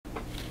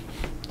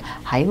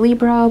Hi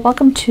Libra,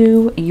 welcome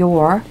to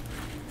your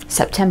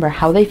September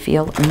How They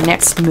Feel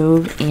Next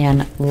Move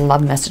and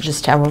Love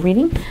Messages Tarot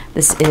reading.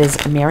 This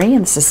is Mary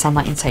and this is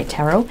Sunlight Insight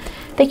Tarot.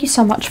 Thank you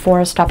so much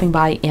for stopping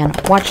by and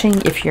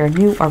watching. If you're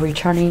new or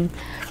returning,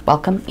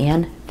 welcome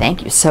and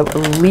thank you. So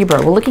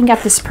Libra, we're looking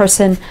at this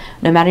person,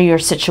 no matter your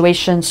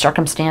situation,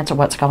 circumstance, or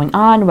what's going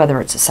on, whether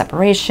it's a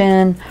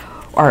separation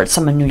or it's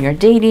someone new you're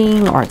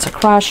dating or it's a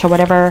crush or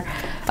whatever.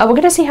 We're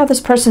going to see how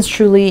this person's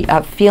truly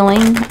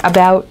feeling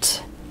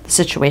about the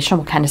situation.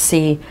 We'll kind of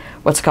see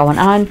what's going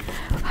on,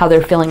 how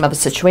they're feeling about the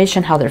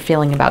situation, how they're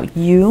feeling about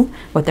you,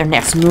 what their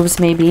next moves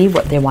may be,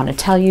 what they want to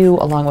tell you,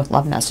 along with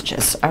love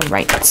messages. All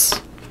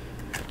right.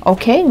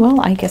 Okay,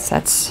 well, I guess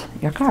that's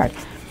your card.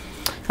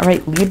 All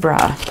right,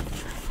 Libra.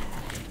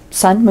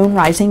 Sun, Moon,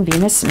 Rising,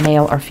 Venus,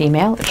 male or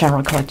female,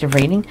 general collective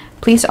reading.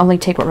 Please only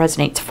take what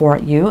resonates for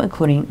you,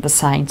 including the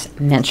signs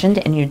mentioned,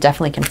 and you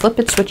definitely can flip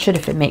it, switch it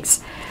if it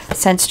makes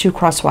sense to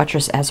cross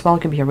watchers as well.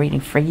 It could be a reading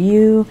for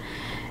you.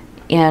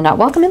 And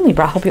welcome in,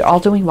 Libra. I hope you're all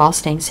doing well,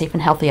 staying safe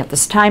and healthy at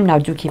this time. Now,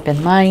 do keep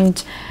in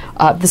mind,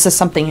 this is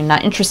something you're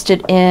not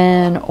interested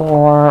in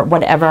or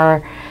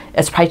whatever.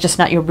 It's probably just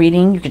not your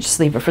reading. You could just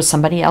leave it for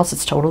somebody else.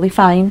 It's totally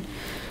fine.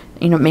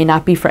 You know, it may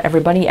not be for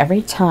everybody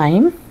every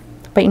time,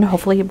 but, you know,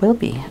 hopefully it will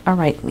be. All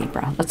right,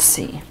 Libra, let's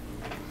see.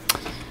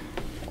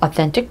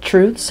 Authentic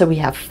truth. So we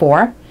have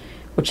 4,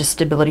 which is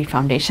stability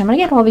foundation. I'm going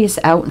to get all these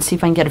out and see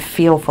if I can get a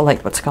feel for,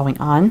 like, what's going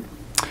on.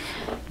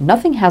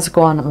 Nothing has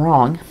gone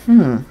wrong.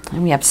 And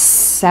we have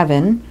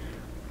 7,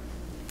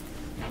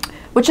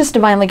 which is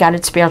divinely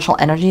guided spiritual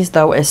energies,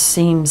 though it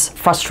seems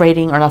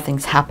frustrating or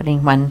nothing's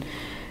happening when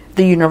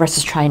the universe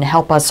is trying to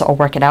help us or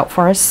work it out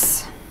for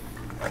us.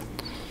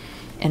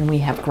 And we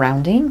have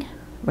grounding,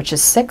 which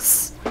is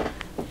 6.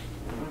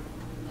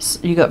 So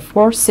you got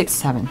 4, 6,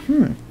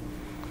 7.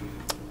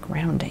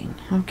 Grounding.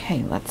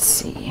 Okay, let's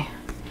see.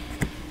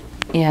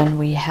 And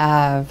we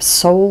have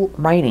soul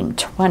writing,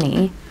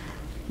 20,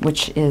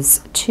 which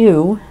is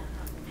 2,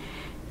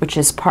 which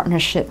is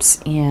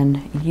partnerships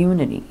and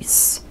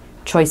unities,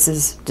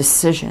 choices,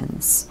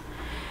 decisions.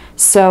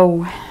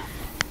 So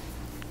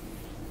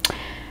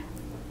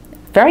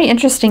very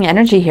interesting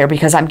energy here,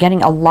 because I'm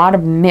getting a lot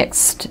of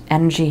mixed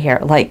energy here.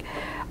 Like,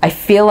 I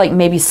feel like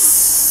maybe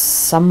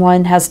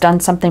someone has done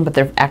something, but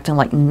they're acting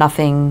like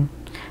nothing,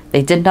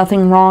 they did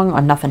nothing wrong,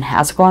 or nothing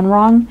has gone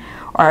wrong.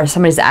 Or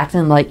somebody's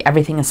acting like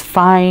everything is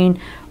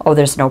fine. Oh,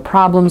 there's no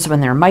problems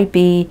when there might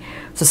be.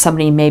 So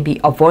somebody may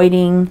be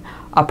avoiding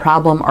a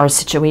problem or a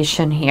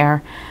situation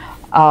here.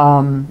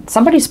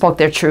 Somebody spoke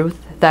their truth,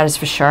 that is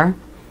for sure.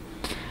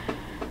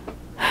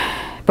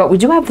 But we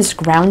do have this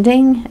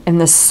grounding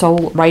and this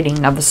soul writing.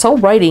 Now, the soul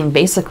writing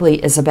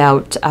basically is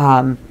about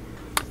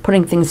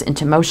putting things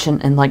into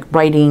motion and, like,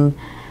 writing,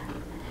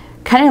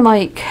 kind of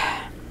like,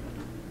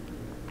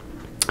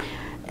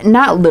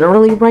 not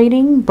literally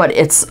writing, but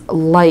it's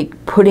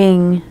like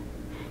putting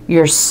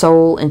your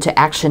soul into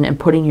action and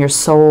putting your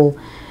soul,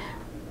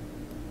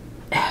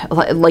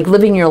 like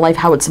living your life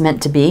how it's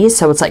meant to be.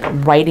 So it's like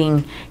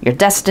writing your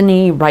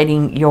destiny,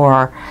 writing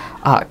your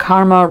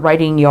karma,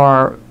 writing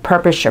your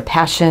purpose, your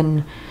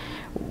passion,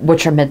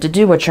 what you're meant to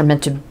do, what you're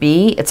meant to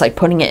be. It's like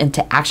putting it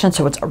into action.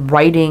 So it's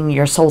writing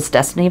your soul's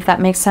destiny, if that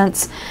makes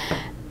sense.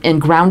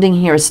 And grounding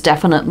here is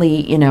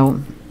definitely, you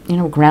know,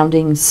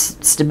 grounding,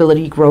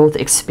 stability, growth,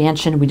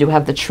 expansion. We do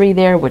have the tree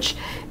there, which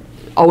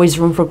always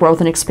room for growth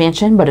and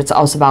expansion, but it's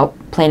also about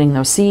planting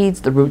those seeds.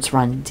 The roots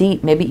run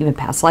deep, maybe even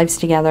past lives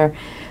together,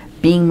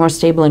 being more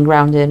stable and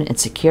grounded and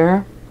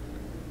secure.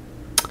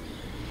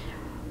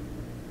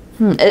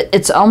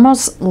 It's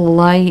almost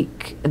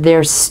like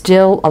there's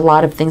still a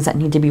lot of things that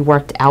need to be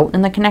worked out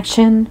in the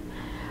connection.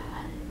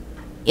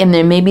 And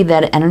there may be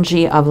that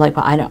energy of like,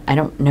 well, I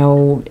don't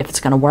know if it's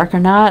going to work or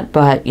not,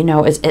 but, you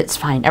know, it's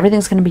fine.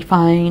 Everything's going to be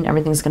fine.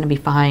 Everything's going to be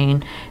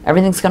fine.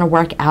 Everything's going to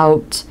work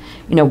out.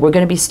 You know, we're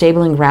going to be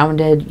stable and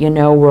grounded. You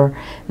know, we're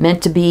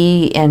meant to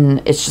be, and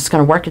it's just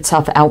going to work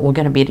itself out. We're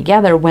going to be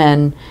together.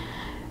 When,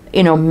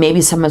 you know, maybe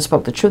someone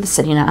spoke the truth and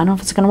said, you know, I don't know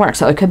if it's going to work.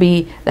 So it could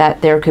be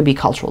that there could be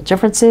cultural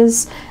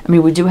differences. I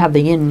mean, we do have the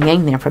yin and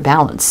yang there for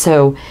balance.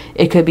 So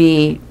it could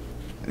be,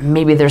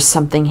 maybe there's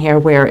something here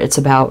where it's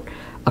about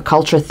a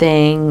culture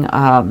thing,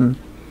 or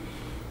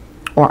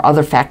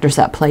other factors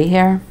that play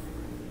here.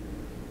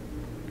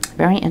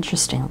 Very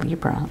interesting,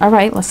 Libra. All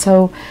right, let's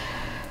get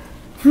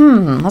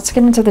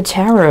into the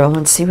tarot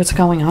and see what's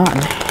going on.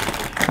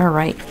 All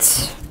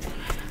right,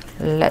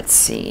 let's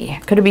see.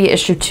 Could it be an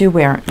issue too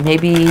where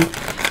maybe,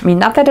 I mean,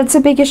 not that it's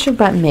a big issue,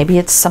 but maybe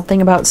it's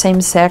something about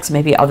same sex.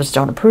 Maybe others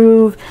don't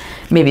approve.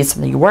 Maybe it's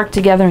something you work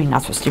together, you're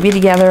not supposed to be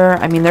together.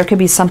 I mean, there could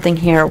be something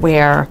here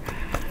where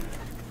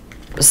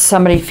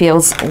somebody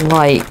feels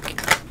like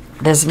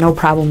there's no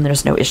problem,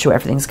 there's no issue,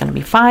 everything's going to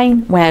be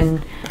fine,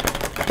 when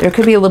there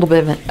could be a little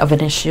bit of an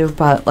issue.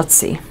 But let's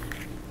see.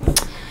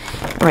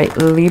 All right,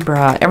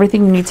 Libra,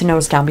 everything you need to know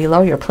is down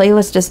below. Your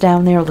playlist is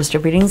down there, a list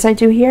of readings I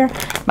do here,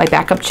 my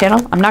backup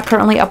channel. I'm not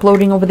currently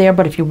uploading over there,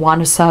 but if you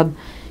want to sub,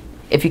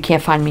 if you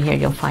can't find me here,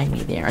 you'll find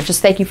me there. I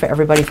just thank you for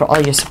everybody for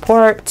all your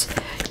support,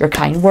 your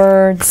kind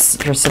words,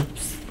 your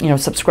you know,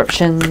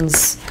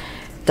 subscriptions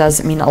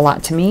does mean a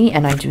lot to me,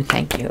 and I do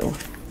thank you.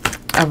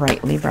 All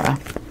right, Libra.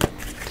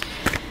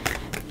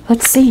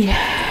 Let's see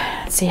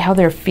how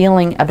they're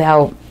feeling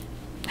about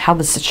how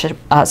the situation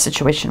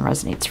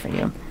resonates for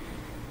you.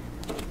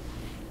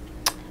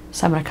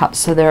 Seven of Cups.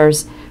 So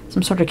there's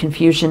some sort of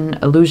confusion,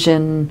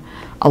 illusion,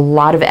 a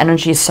lot of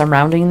energy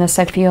surrounding this,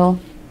 I feel.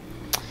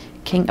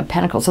 King of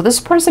Pentacles. So this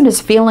person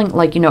is feeling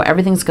like, you know,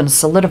 everything's going to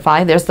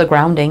solidify. There's the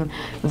grounding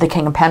with the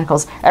King of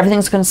Pentacles.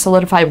 Everything's going to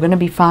solidify. We're going to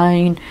be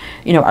fine.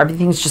 You know,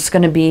 everything's just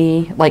going to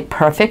be like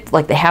perfect.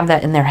 Like they have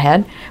that in their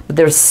head. But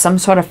there's some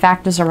sort of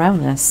factors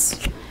around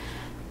this.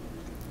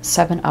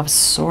 Seven of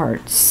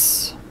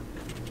Swords.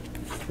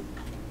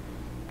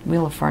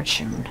 Wheel of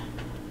Fortune.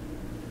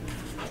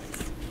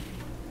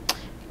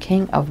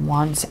 King of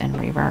Wands in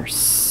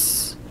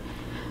reverse.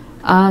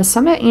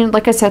 Some, you know,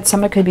 like I said,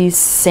 some it could be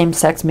same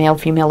sex, male,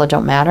 female, it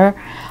don't matter.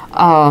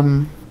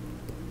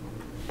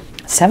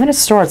 Seven of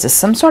Swords is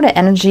some sort of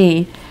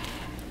energy.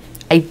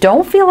 I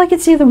don't feel like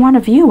it's either one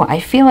of you.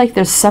 I feel like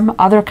there's some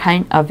other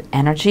kind of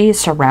energy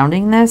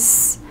surrounding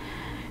this.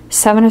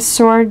 Seven of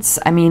Swords,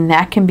 I mean,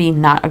 that can be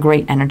not a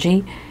great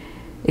energy.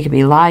 It could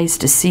be lies,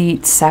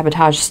 deceit,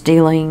 sabotage,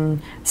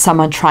 stealing,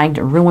 someone trying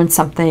to ruin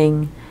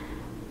something.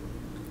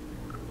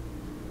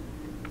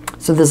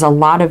 So there's a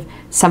lot of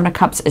Seven of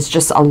Cups. It's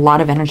just a lot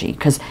of energy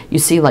because you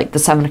see like the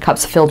Seven of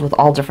Cups filled with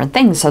all different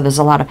things. So there's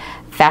a lot of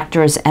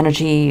factors,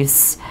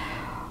 energies,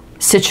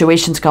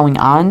 situations going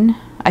on,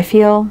 I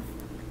feel.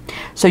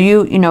 So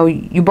you know,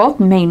 you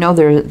both may know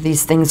there are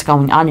these things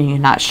going on and you're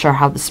not sure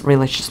how this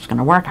relationship is going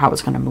to work, how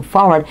it's going to move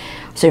forward.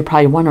 So you're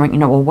probably wondering, you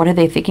know, well, what are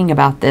they thinking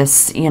about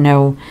this? You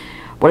know,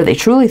 what are they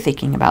truly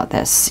thinking about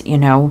this? You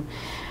know,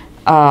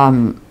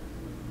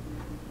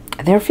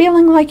 they're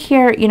feeling like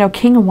here, you know,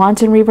 King of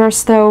Wands in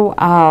reverse, though,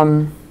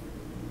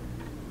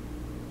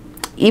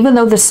 even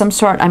though there's some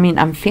sort, I mean,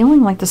 I'm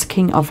feeling like this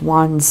King of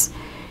Wands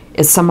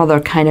is some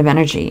other kind of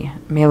energy,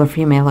 male or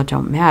female, it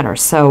don't matter.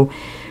 So,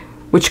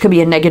 which could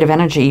be a negative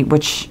energy,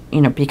 which,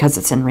 you know, because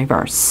it's in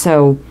reverse.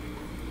 So,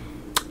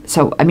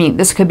 I mean,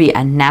 this could be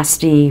a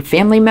nasty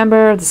family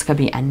member. This could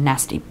be a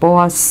nasty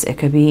boss. It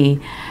could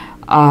be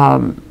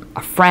a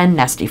friend,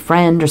 nasty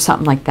friend, or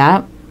something like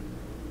that.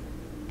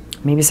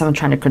 Maybe someone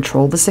trying to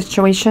control the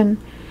situation.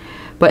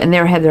 But in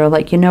their head, they're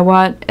like, you know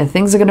what? If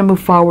things are going to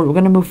move forward, we're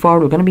going to move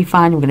forward. We're going to be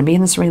fine. We're going to be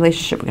in this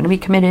relationship. We're going to be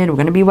committed. We're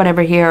going to be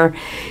whatever here.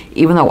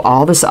 Even though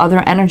all this other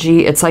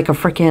energy, it's like a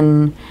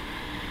freaking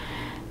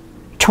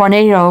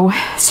tornado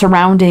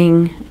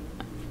surrounding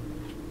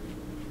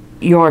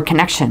your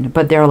connection.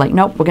 But they're like,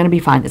 nope, we're going to be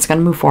fine. It's going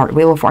to move forward.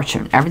 Wheel of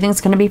Fortune.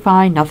 Everything's going to be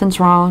fine. Nothing's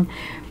wrong.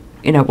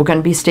 You know, we're going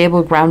to be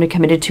stable, grounded,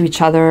 committed to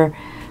each other.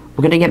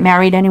 We're going to get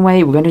married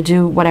anyway. We're going to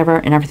do whatever,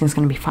 and everything's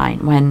going to be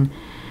fine. When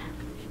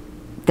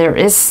there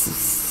is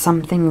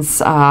some things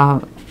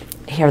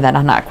here that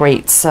are not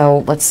great. So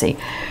let's see.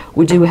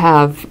 We do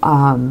have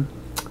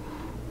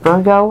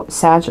Virgo,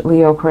 Sag,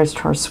 Leo, Aquarius,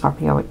 Taurus,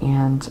 Scorpio,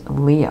 and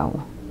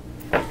Leo.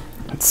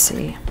 Let's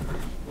see.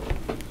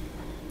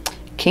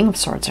 King of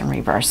Swords in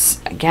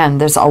reverse. Again,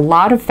 there's a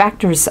lot of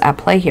factors at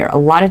play here. A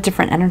lot of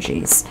different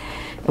energies.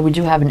 And we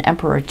do have an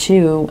Emperor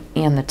too,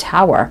 and the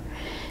Tower.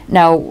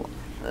 Now,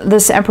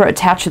 this Emperor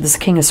attached to this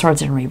King of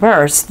Swords in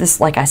reverse,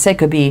 this, like I said,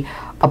 could be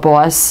a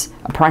boss,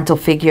 a parental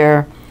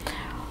figure,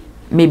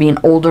 maybe an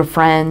older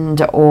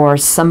friend, or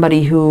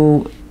somebody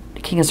who,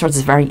 King of Swords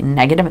is very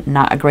negative,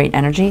 not a great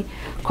energy,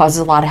 causes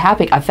a lot of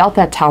havoc. I felt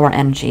that Tower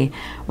energy.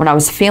 When I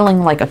was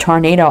feeling like a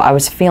tornado, I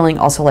was feeling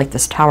also like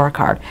this Tower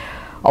card.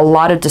 A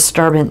lot of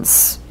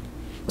disturbance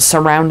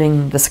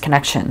surrounding this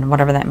connection,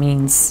 whatever that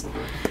means.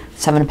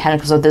 Seven of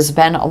Pentacles. So there's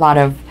been a lot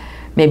of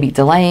maybe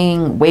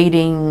delaying,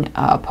 waiting,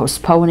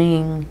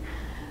 postponing,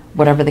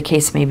 whatever the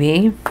case may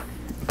be.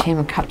 King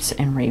of Cups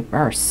in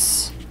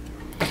reverse.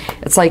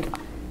 It's like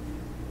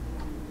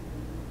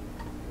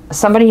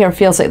somebody here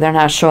feels like they're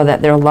not sure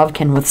that their love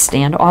can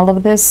withstand all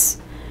of this.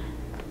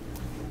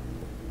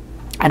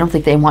 I don't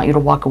think they want you to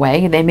walk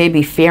away. They may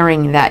be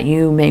fearing that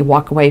you may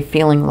walk away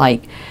feeling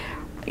like,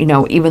 you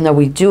know, even though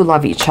we do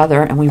love each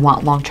other and we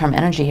want long-term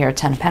energy here at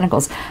Ten of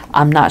Pentacles,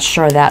 I'm not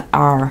sure that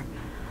our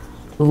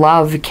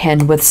love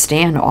can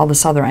withstand all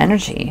this other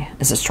energy.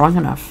 Is it strong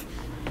enough?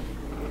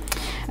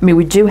 I mean,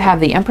 we do have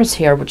the Empress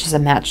here, which is a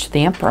match to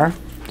the Emperor,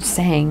 just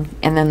saying,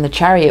 and then the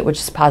Chariot, which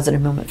is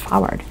positive movement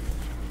forward.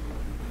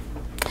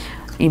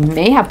 You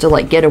may have to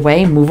like get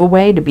away, move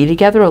away to be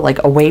together, or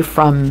like away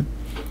from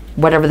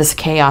whatever this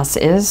chaos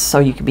is, so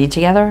you can be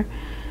together.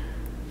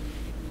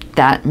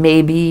 That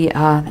may be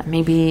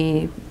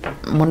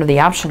one of the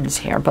options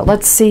here. But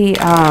let's see.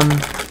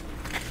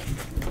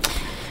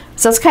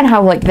 So that's kind of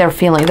how like they're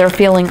feeling. They're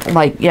feeling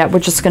like, yeah, we're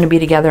just going to be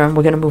together and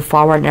we're going to move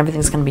forward and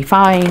everything's going to be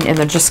fine. And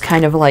they're just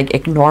kind of like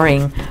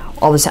ignoring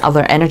all this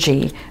other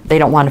energy. They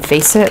don't want to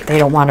face it. They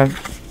don't want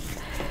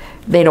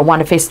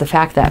to face the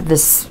fact that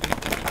this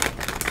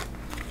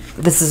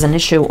is an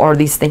issue, or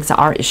these things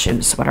are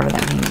issues, whatever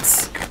that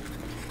means.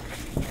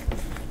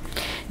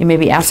 You may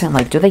be asking,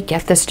 like, do they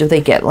get this? Do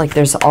they get, like,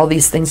 there's all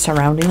these things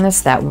surrounding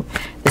this, that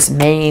this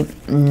may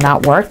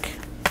not work?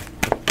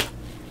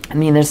 I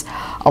mean, there's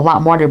a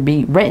lot more to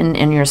be written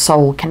in your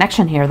soul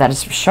connection here, that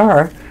is for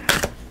sure.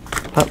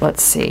 But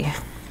let's see.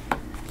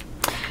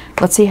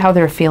 Let's see how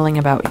they're feeling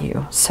about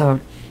you. So,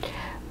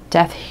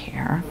 death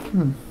here.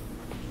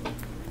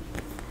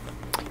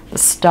 The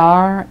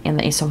Star and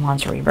the Ace of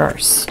Wands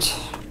reversed.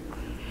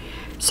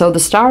 So the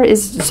Star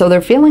is, so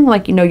they're feeling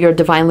like, you know, your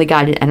divinely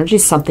guided energy,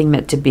 something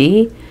meant to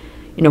be.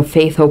 You know,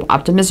 faith, hope,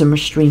 optimism,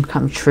 wish, dream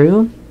come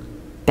true.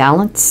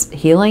 Balance,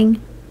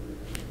 healing.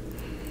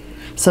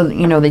 So,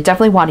 you know, they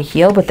definitely want to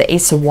heal, but the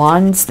Ace of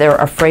Wands, they're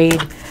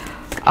afraid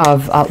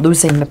of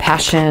losing the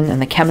passion and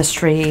the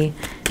chemistry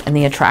and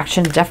the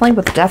attraction. Definitely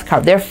with the Death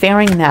card, they're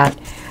fearing that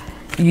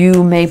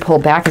you may pull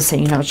back and say,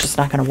 you know, it's just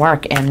not going to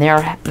work. And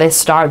they're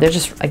Star, they're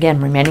just, again,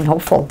 remaining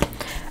hopeful.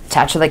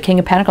 Attached to the King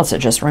of Pentacles, they're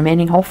just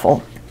remaining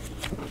hopeful.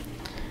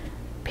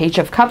 Page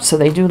of Cups, so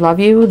they do love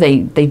you.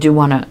 They do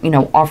want to, you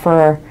know,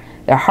 offer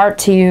their heart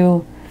to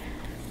you.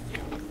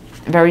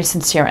 Very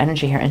sincere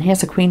energy here. And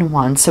here's the Queen of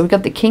Wands. So we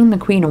got the King and the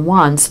Queen of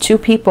Wands, two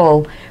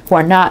people who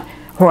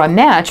are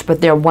matched,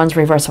 but they're one's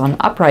reversed, one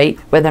upright,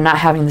 where they're not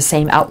having the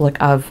same outlook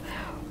of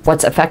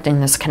what's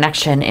affecting this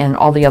connection and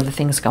all the other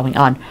things going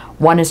on.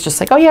 One is just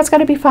like, oh yeah, it's going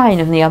to be fine.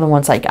 And the other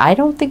one's like, I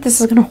don't think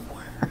this is going to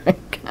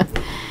work.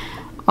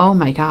 Oh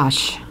my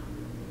gosh.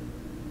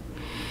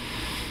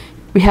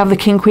 We have the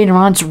King, Queen of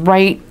Wands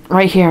right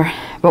here,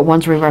 but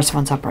one's reversed,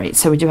 one's upright.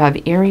 So we do have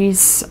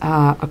Aries,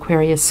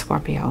 Aquarius,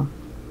 Scorpio.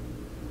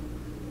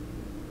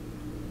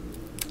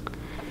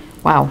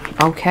 Wow,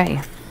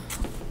 okay.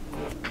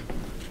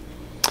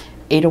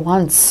 Eight of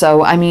Wands.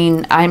 So, I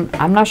mean,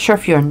 I'm not sure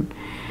if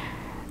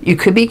you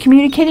could be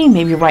communicating.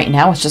 Maybe right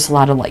now it's just a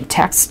lot of like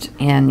text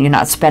and you're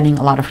not spending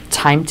a lot of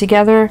time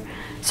together.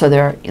 So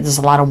there's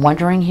a lot of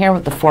wondering here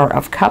with the Four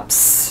of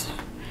Cups.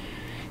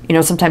 You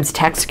know, sometimes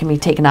text can be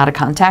taken out of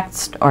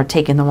context or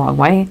taken the wrong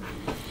way.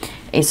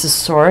 Ace of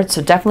Swords.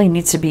 So definitely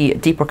needs to be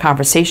deeper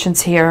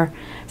conversations here.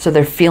 So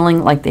they're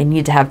feeling like they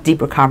need to have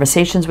deeper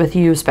conversations with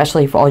you,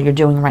 especially if all you're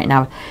doing right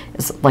now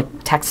is like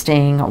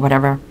texting or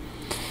whatever.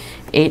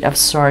 Eight of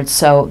Swords.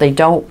 So they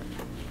don't,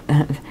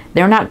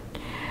 they're not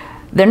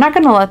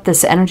going to let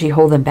this energy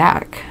hold them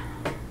back.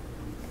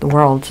 The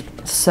World.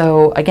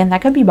 So again,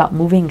 that could be about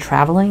moving,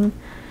 traveling.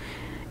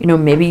 You know,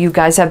 maybe you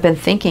guys have been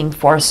thinking,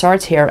 Four of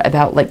Swords here,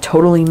 about like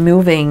totally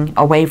moving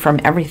away from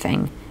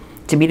everything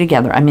to be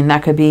together. I mean,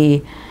 that could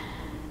be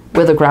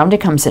where the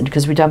grounded comes in,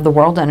 because we do have the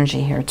World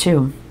energy here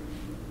too.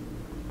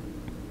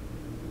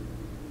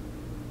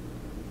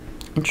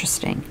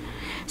 Interesting.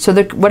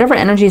 So whatever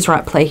energies are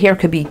at play here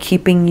could be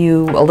keeping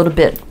you a little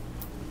bit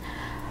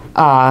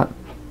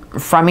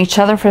from each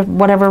other for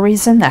whatever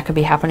reason. That could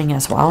be happening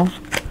as well.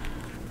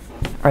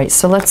 All right,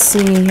 so let's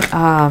see.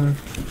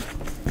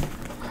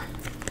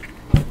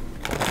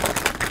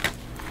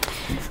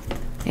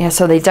 Yeah,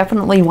 so they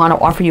definitely want to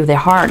offer you their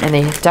heart, and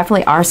they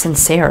definitely are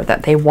sincere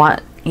that they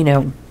want, you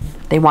know,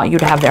 they want you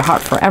to have their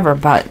heart forever,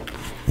 but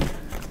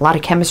a lot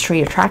of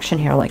chemistry, attraction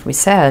here, like we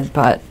said,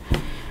 but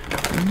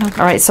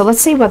all right, so let's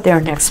see what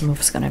their next move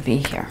is going to be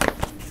here.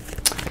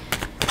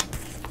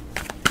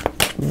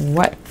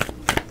 What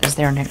is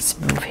their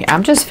next move here?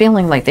 I'm just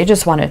feeling like they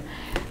just want to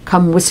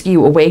come whisk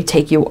you away,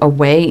 take you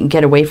away, and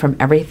get away from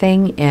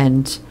everything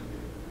and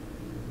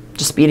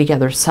just be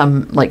together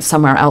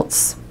somewhere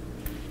else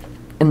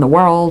in the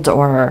world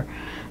or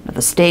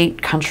the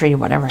state, country,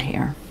 whatever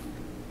here.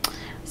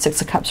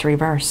 Six of Cups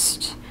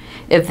reversed.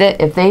 If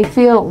they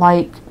feel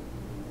like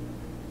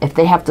if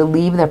they have to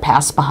leave their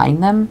past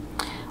behind them,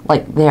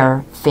 like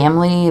their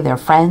family, their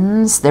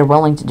friends, they're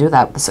willing to do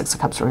that with the Six of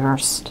Cups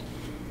reversed.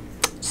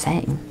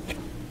 Same.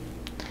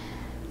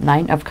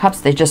 Nine of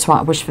Cups, they just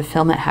want wish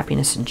fulfillment,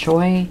 happiness, and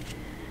joy.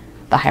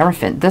 The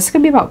Hierophant, this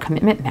could be about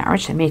commitment,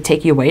 marriage. They may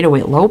take you away to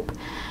elope.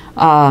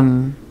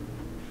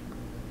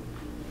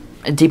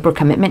 A deeper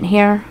commitment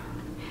here.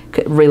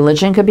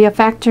 Religion could be a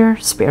factor.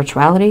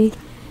 Spirituality.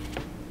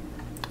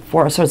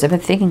 Four of Swords, I've been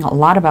thinking a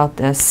lot about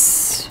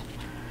this.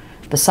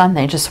 The Sun,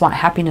 they just want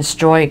happiness,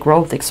 joy,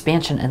 growth,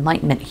 expansion,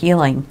 enlightenment,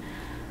 healing,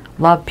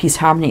 love, peace,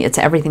 harmony. It's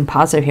everything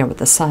positive here with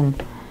the Sun.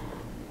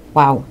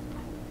 Wow.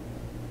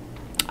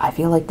 I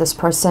feel like this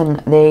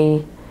person,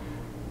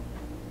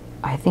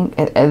 I think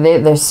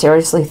they're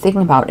seriously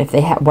thinking about if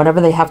they have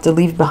whatever they have to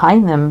leave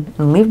behind them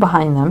and leave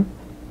behind them.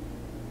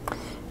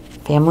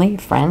 Family,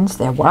 friends,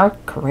 their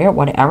work, career,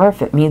 whatever.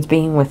 If it means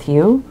being with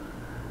you,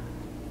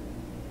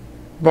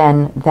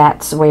 then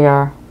that's what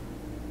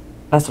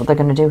they're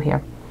going to do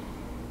here.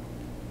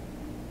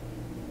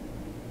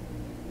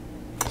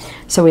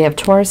 So we have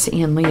Taurus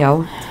and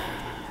Leo,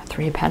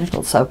 Three of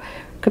Pentacles. So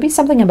it could be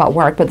something about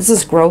work, but this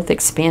is growth,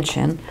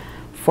 expansion.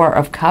 Four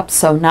of Cups.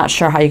 So not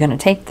sure how you're going to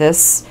take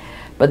this,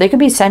 but they could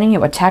be sending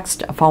you a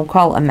text, a phone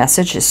call, a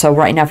message. So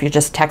right now, if you're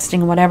just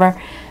texting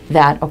whatever,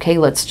 that, okay,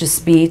 let's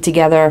just be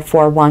together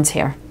for once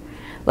here.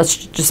 Let's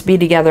just be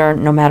together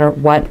no matter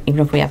what,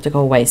 even if we have to go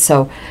away.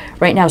 So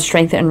right now,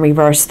 Strength in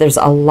reverse, there's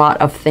a lot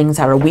of things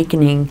that are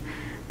weakening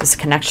this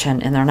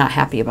connection, and they're not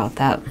happy about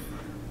that.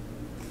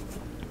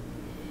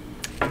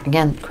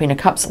 Again, Queen of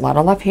Cups, a lot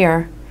of love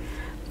here.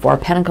 Four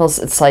of Pentacles,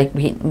 it's like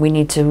we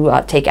need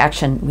to take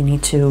action. We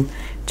need to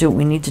do what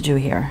we need to do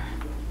here.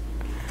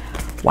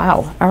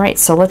 Wow. All right,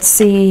 so let's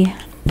see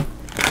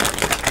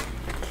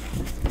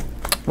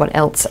what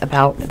else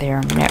about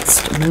their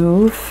next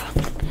move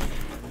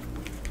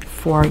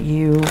for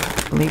you,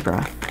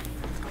 Libra.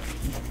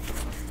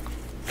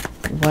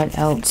 What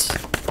else?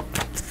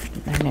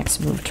 Their next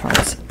move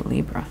towards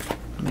Libra.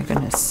 Oh my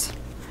goodness.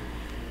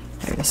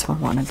 There, this one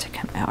wanted to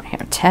come out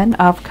here. 10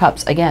 of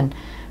Cups. Again,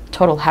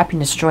 total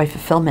happiness, joy,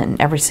 fulfillment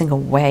in every single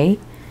way.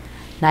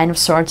 9 of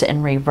Swords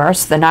in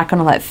reverse. They're not going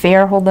to let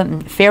fear hold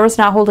them. Fear is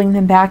not holding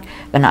them back.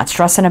 They're not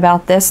stressing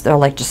about this. They're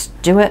like, just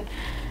do it.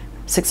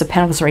 6 of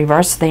Pentacles in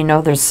reverse. They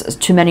know there's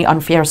too many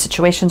unfair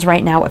situations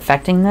right now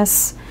affecting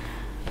this.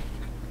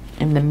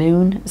 In the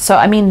Moon. So,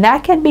 I mean,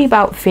 that can be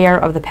about fear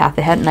of the path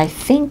ahead. And I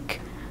think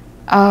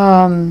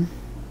the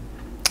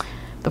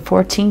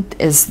 14th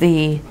is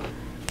the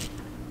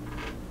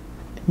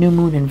new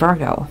moon in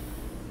Virgo.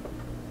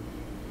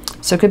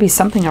 So it could be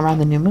something around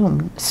the new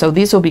moon. So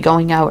these will be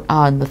going out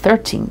on the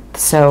 13th.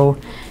 So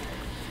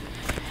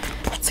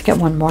let's get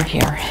one more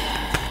here.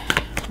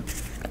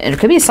 It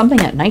could be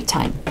something at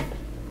nighttime.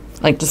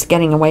 Like just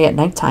getting away at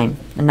nighttime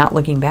and not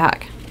looking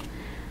back.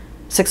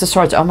 6 of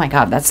Swords. Oh my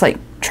God. That's like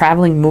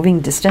traveling, moving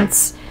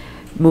distance.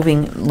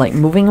 Moving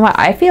away.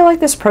 I feel like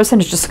this person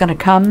is just going to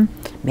come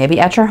maybe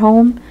at your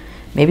home.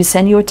 Maybe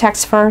send you a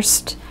text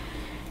first.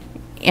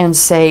 And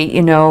say,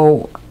 you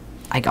know,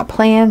 I got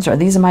plans, or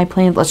these are my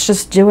plans. Let's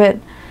just do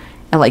it.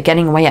 And like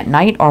getting away at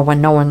night, or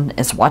when no one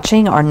is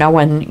watching, or no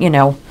one, you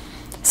know,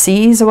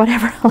 sees or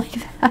whatever like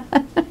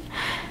that.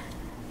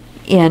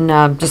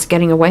 And just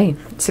getting away.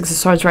 6 of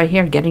Swords right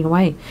here, getting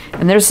away.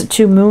 And there's the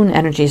 2 moon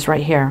energies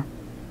right here.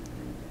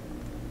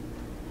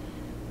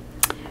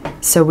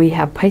 So we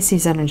have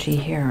Pisces energy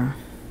here.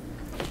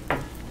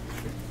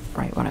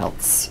 Right, what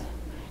else?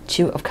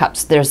 2 of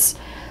Cups. There's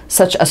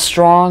such a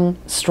strong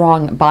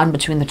bond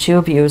between the two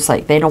of you. It's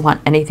like they don't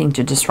want anything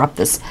to disrupt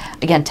this.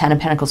 Again, 10 of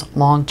Pentacles,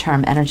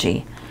 long-term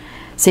energy.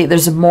 See,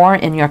 there's more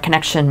in your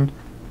connection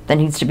that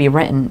needs to be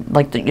written.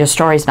 Like your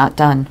story's not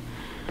done.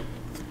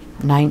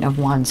 9 of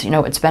Wands. You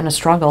know, it's been a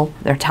struggle.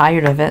 They're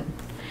tired of it.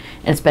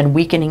 And it's been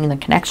weakening the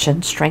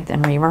connection, strength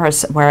in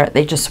reverse, where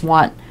they just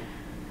want,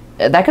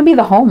 that could be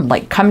the home,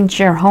 like coming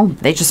to your home.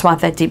 They just want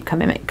that deep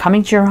commitment.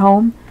 Coming to your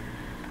home.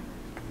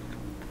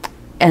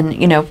 And,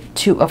 you know,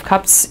 2 of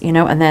Cups, you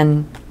know, and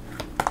then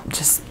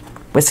just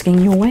whisking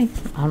you away.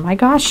 Oh my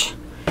gosh.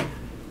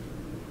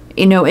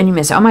 You know, and you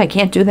may say, oh my, I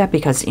can't do that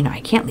because, you know, I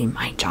can't leave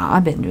my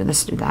job and do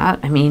this, do that.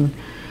 I mean,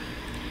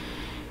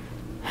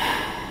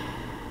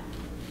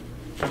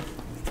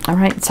 all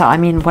right. So, I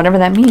mean, whatever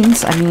that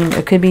means. I mean,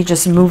 it could be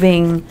just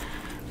moving,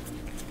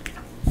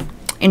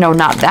 you know,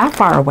 not that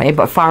far away,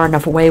 but far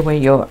enough away where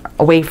you're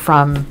away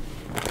from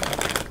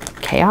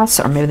chaos.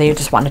 Or maybe they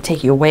just want to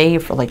take you away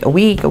for like a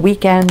week, a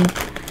weekend.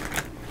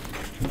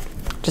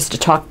 Just to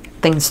talk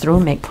things through,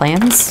 make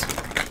plans.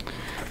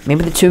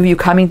 Maybe the 2 of you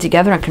coming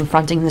together and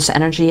confronting this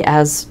energy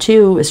as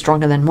 2 is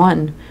stronger than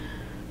 1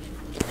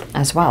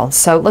 as well.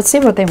 So let's see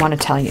what they want to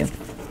tell you.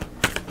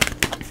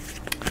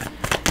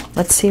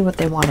 Let's see what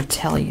they want to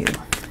tell you.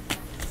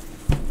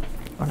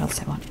 What else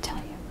they want to tell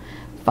you?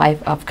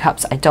 5 of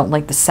Cups. I don't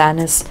like the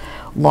sadness,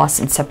 loss,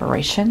 and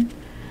separation.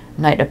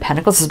 Knight of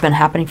Pentacles has been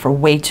happening for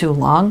way too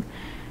long.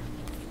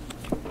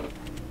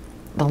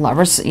 The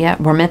Lovers,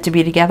 yeah, we're meant to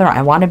be together.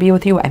 I want to be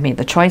with you. I made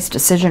the choice,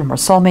 decision. We're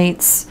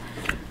soulmates.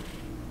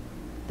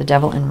 The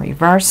Devil in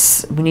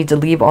reverse. We need to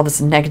leave all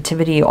this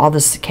negativity, all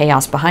this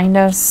chaos behind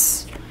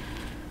us.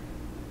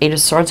 8 of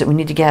Swords. We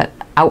need to get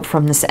out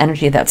from this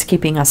energy that's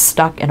keeping us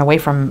stuck and away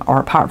from or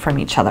apart from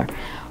each other.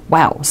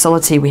 Wow. So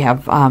let's see. We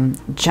have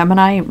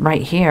Gemini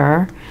right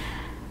here.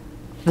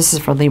 This is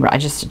for Libra. I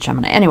just did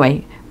Gemini.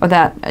 Anyway, or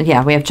that,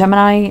 yeah, we have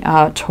Gemini,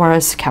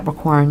 Taurus,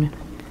 Capricorn.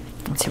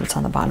 Let's see what's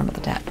on the bottom of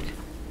the deck.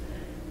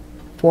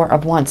 4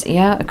 of Wands.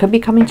 Yeah, it could be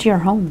coming to your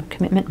home.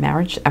 Commitment,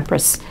 marriage,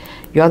 Empress.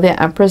 You're the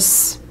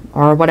Empress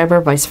or whatever,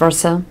 vice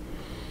versa.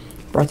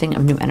 Birthing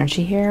of new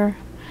energy here.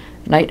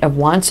 Knight of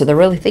Wands. So they're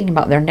really thinking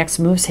about their next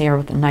moves here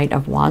with the Knight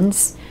of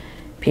Wands.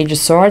 Page of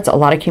Swords. A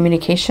lot of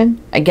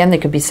communication. Again, they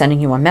could be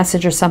sending you a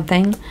message or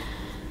something.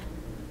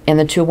 And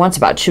the 2 of Wands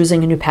about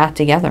choosing a new path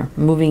together.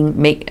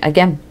 Moving,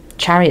 again,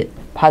 Chariot.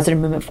 Positive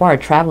movement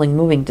forward. Traveling,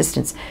 moving,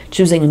 distance.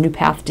 Choosing a new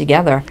path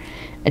together.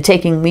 And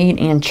taking lead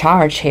and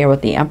charge here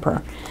with the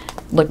Emperor.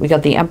 Look, we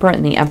got the Emperor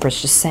and the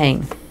Empress just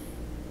saying.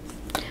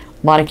 A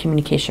lot of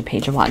communication,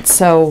 Page of Wands.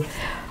 So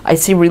I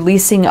see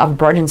releasing of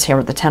burdens here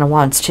with the 10 of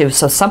Wands too.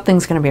 So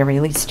something's going to be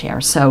released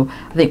here. So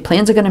I think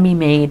plans are going to be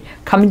made.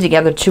 Coming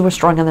together, 2 are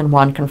stronger than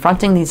 1.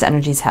 Confronting these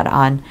energies head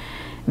on.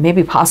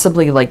 Maybe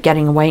possibly like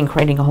getting away and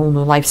creating a whole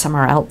new life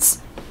somewhere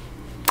else.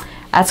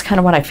 That's kind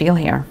of what I feel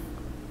here.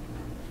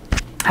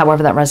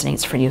 However that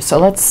resonates for you. So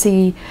let's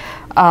see.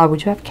 We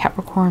do have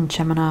Capricorn,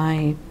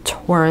 Gemini,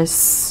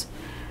 Taurus.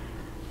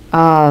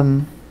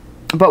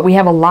 But we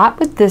have a lot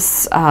with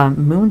this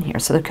moon here.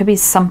 So there could be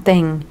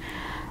something,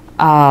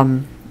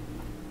 let's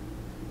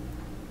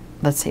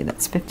see,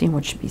 that's 15,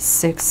 which should be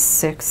 6,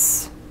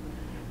 6.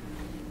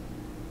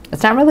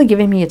 It's not really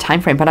giving me a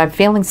time frame, but I'm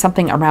feeling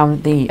something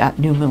around the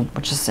new moon,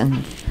 which is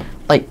in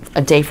like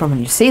a day from when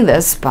you see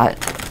this. But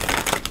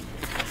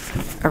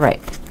all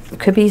right, it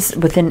could be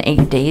within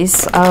 8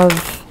 days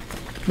of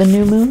the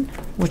new moon,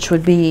 which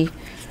would be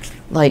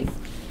like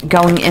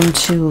going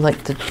into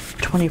like the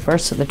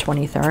 21st or the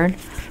 23rd.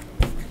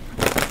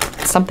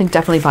 Something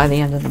definitely by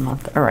the end of the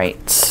month. All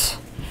right,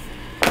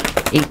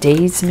 8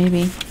 days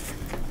maybe.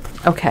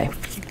 Okay.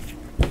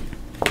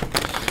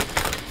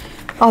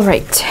 All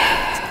right,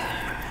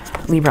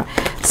 Libra.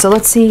 So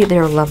let's see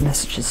their love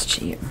messages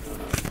to you.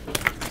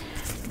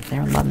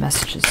 Their love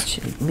messages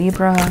to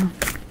Libra.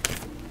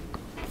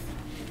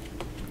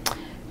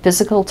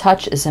 Physical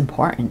touch is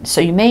important.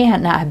 So you may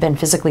not have been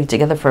physically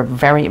together for a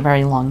very,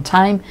 very long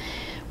time.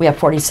 We have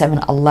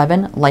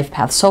 4711, life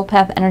path, soul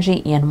path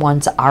energy, and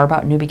ones are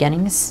about new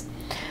beginnings.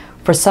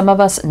 For some of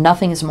us,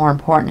 nothing is more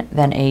important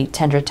than a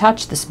tender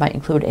touch. This might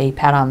include a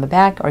pat on the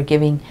back or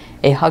giving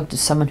a hug to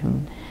someone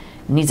who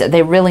needs it.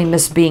 They really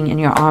miss being in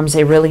your arms.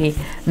 They really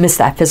miss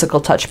that physical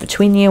touch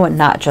between you, and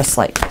not just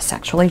like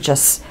sexually,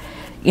 just,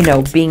 you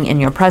know, being in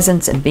your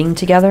presence and being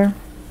together.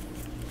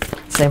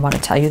 So they want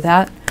to tell you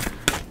that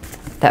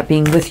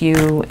being with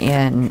you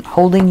and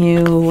holding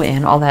you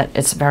and all that,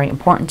 it's very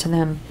important to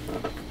them.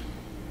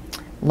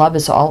 Love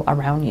is all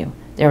around you.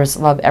 There is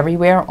love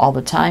everywhere, all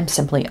the time.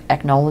 Simply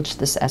acknowledge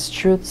this as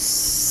truth.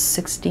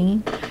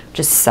 16,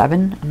 just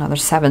 7, another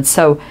 7.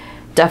 So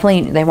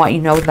definitely they want you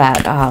to know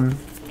that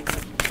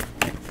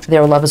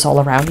their love is all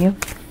around you.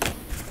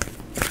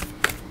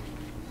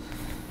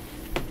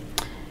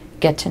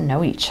 Get to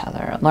know each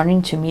other.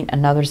 Learning to meet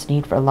another's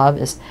need for love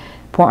is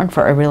important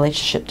for a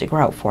relationship to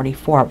grow.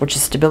 44, which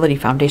is stability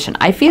foundation.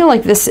 I feel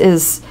like this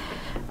is,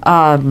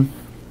 I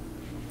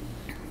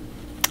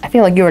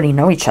feel like you already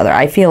know each other.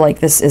 I feel like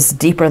this is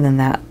deeper than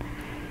that.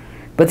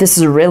 But this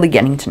is really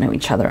getting to know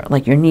each other.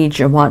 Like your needs,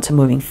 your wants, and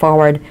moving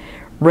forward.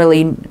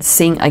 Really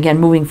seeing, again,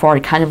 moving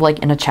forward, kind of like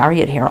in a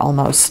chariot here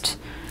almost.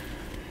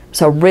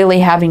 So really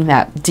having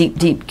that deep,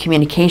 deep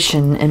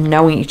communication and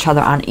knowing each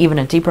other on even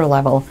a deeper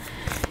level,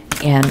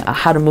 and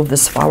how to move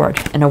this forward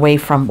and away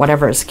from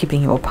whatever is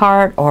keeping you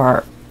apart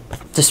or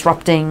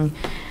disrupting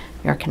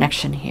your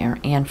connection here.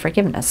 And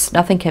forgiveness.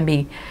 Nothing can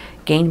be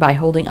gained by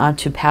holding on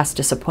to past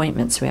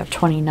disappointments. We have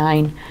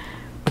 29,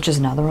 which is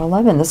another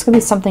 11. This could be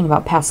something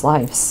about past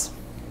lives.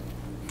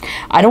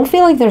 I don't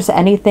feel like there's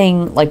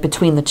anything like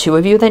between the two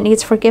of you that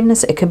needs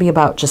forgiveness. It could be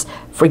about just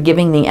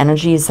forgiving the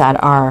energies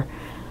that are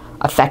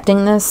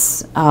affecting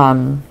this,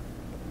 and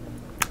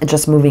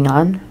just moving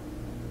on.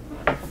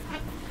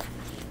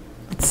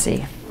 Let's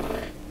see.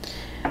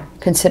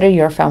 Consider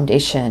your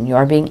foundation. You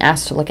are being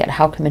asked to look at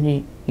how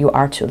committed you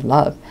are to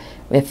love.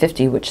 We have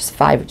 50, which is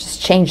 5, which is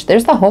change.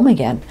 There's the home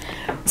again.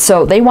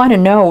 So they want to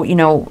know, you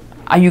know,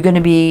 are you going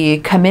to be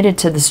committed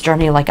to this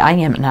journey like I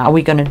am? Now are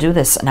we going to do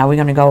this? Now we're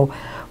going to go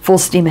full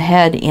steam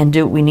ahead and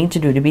do what we need to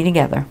do to be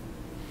together.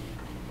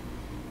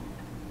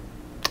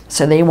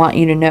 So they want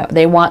you to know,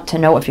 they want to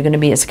know if you're going to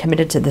be as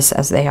committed to this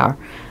as they are.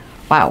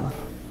 Wow.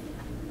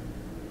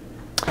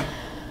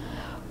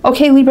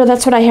 Okay, Libra,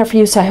 that's what I have for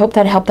you. So I hope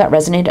that helped, that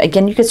resonate.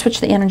 Again, you can switch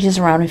the energies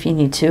around if you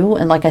need to.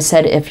 And like I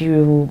said, if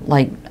you,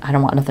 like, I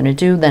don't want nothing to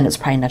do, then it's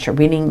probably not your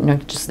reading. You know,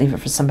 just leave it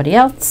for somebody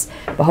else.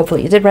 But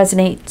hopefully it did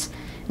resonate.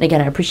 And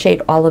again, I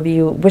appreciate all of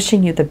you.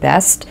 Wishing you the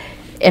best.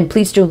 And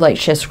please do like,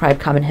 share, subscribe,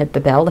 comment, hit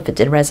the bell if it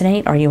did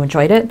resonate or you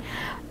enjoyed it.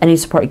 Any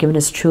support given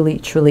is truly,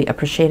 truly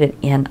appreciated.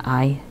 And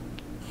I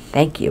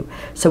thank you.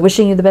 So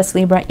wishing you the best,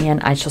 Libra,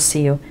 and I shall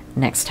see you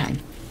next time.